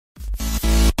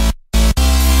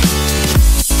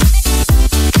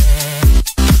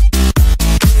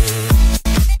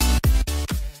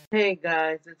Hey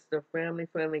guys, it's the Family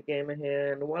Friendly Gamer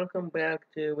here, and welcome back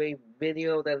to a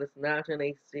video that is not in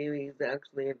a series.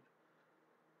 Actually,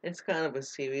 it's kind of a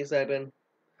series.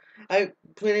 I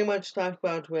pretty much talked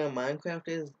about where Minecraft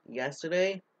is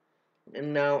yesterday,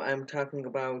 and now I'm talking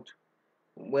about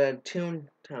where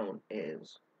Toontown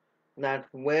is. Not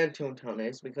where Toontown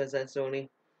is, because that's the only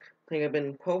thing I've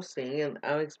been posting, and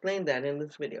I'll explain that in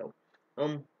this video.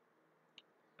 Um,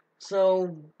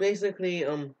 so basically,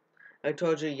 I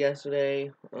told you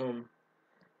yesterday,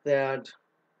 that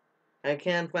I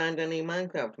can't find any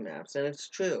Minecraft maps, and it's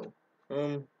true.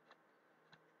 Um,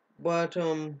 but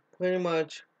pretty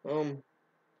much,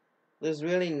 there's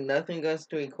really nothing else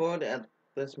to record at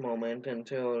this moment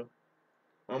until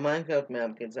a Minecraft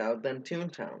map gets out, then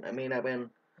Toontown. I mean, I've been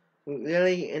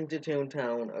really into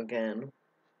Toontown again,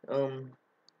 um,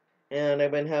 and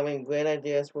I've been having great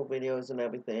ideas for videos and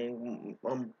everything.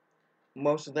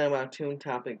 Most of them are Toon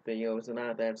topic videos and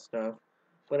all that stuff,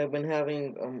 but I've been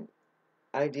having,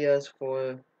 ideas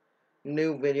for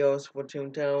new videos for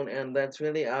Toontown, and that's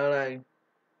really all I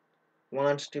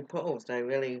want to post. I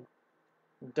really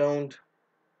don't.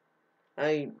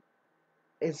 I.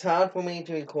 It's hard for me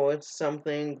to record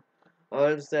something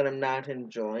else that I'm not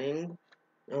enjoying.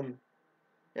 Um,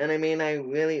 and I mean, I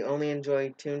really only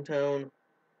enjoy Toontown,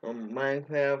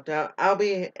 Minecraft. I'll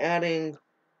be adding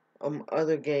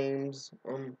other games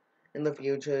in the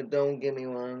future. Don't get me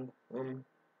wrong.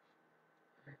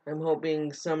 I'm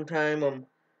hoping sometime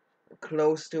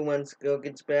close to when Skill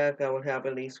gets back, I will have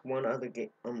at least one other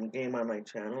game on my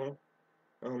channel.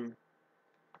 Um,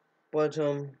 but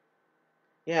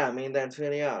yeah, I mean that's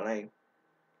really all. I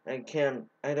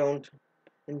don't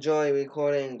enjoy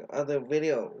recording other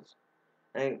videos.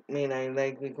 I mean I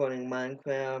like recording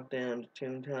Minecraft and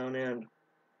Toontown, and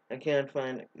I can't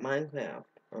find Minecraft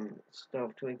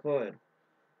stuff to record.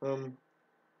 Um,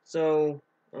 so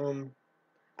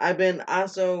I've been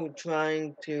also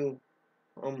trying to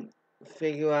um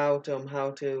figure out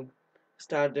how to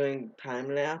start doing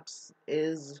time lapse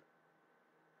is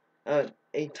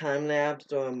a time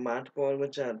lapse or a multiple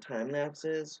which a time lapse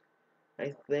is.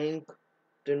 I think.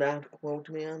 Do not quote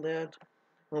me on that.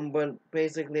 But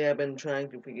basically I've been trying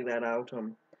to figure that out.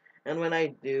 And when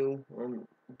I do,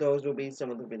 those will be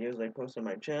some of the videos I post on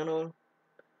my channel.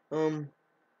 Um,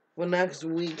 for next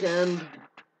weekend,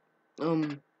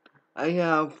 um, I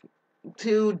have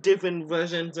two different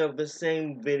versions of the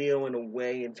same video in a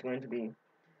way. It's going to be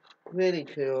pretty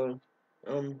cool.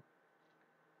 Um,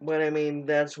 but I mean,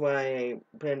 that's why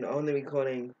I've been only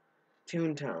recording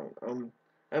Toontown.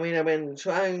 I mean, I've been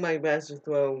trying my best to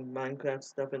throw Minecraft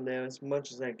stuff in there as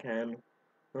much as I can.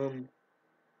 Um,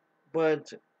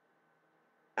 but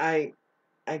I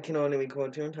I can only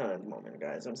record Toontown at the moment,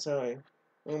 guys. I'm sorry.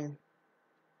 Um,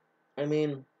 I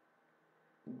mean,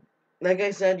 like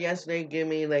I said yesterday, give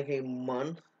me like a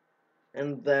month,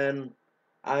 and then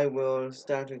I will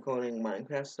start recording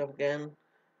Minecraft stuff again.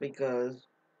 Because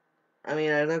I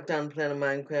mean, I looked on Planet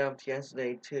Minecraft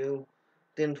yesterday too.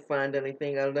 Didn't find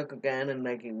anything. I'll look again in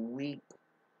like a week.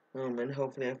 And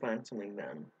hopefully I find something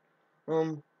then.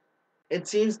 Um, it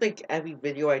seems like every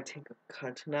video I take a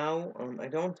cut now. I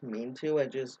don't mean to. I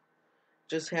just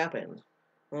happens.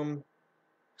 Um,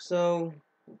 so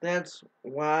that's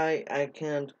why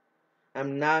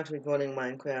I'm not recording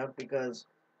Minecraft, because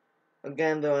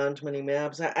again there aren't many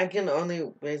maps. I can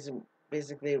only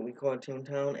basically record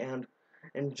Toontown and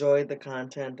enjoy the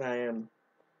content I am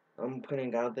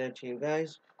putting out there to you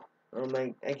guys.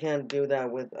 I can't do that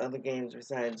with other games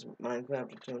besides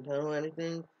Minecraft or Toontown or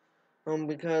anything.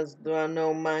 Because there are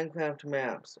no Minecraft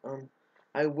maps.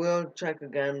 I will check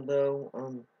again though,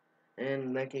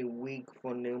 in like a week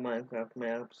for new Minecraft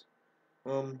maps.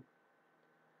 Um,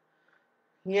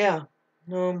 yeah.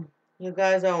 Um, you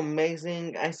guys are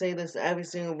amazing. I say this every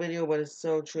single video, but it's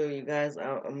so true. You guys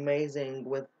are amazing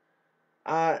with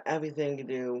everything you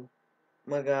do.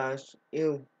 My gosh,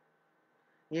 you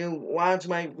watch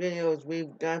my videos.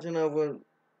 We've gotten over,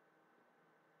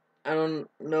 I don't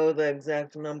know the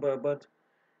exact number, but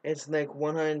it's like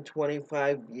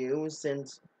 125 views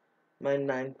since my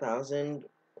 9,000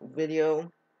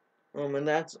 video. And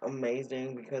that's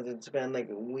amazing because it's been like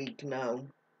a week now.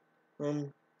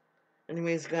 Um,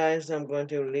 anyways, guys, I'm going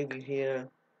to leave you here.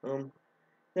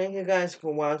 Thank you guys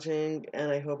for watching,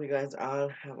 and I hope you guys all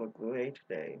have a great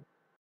day.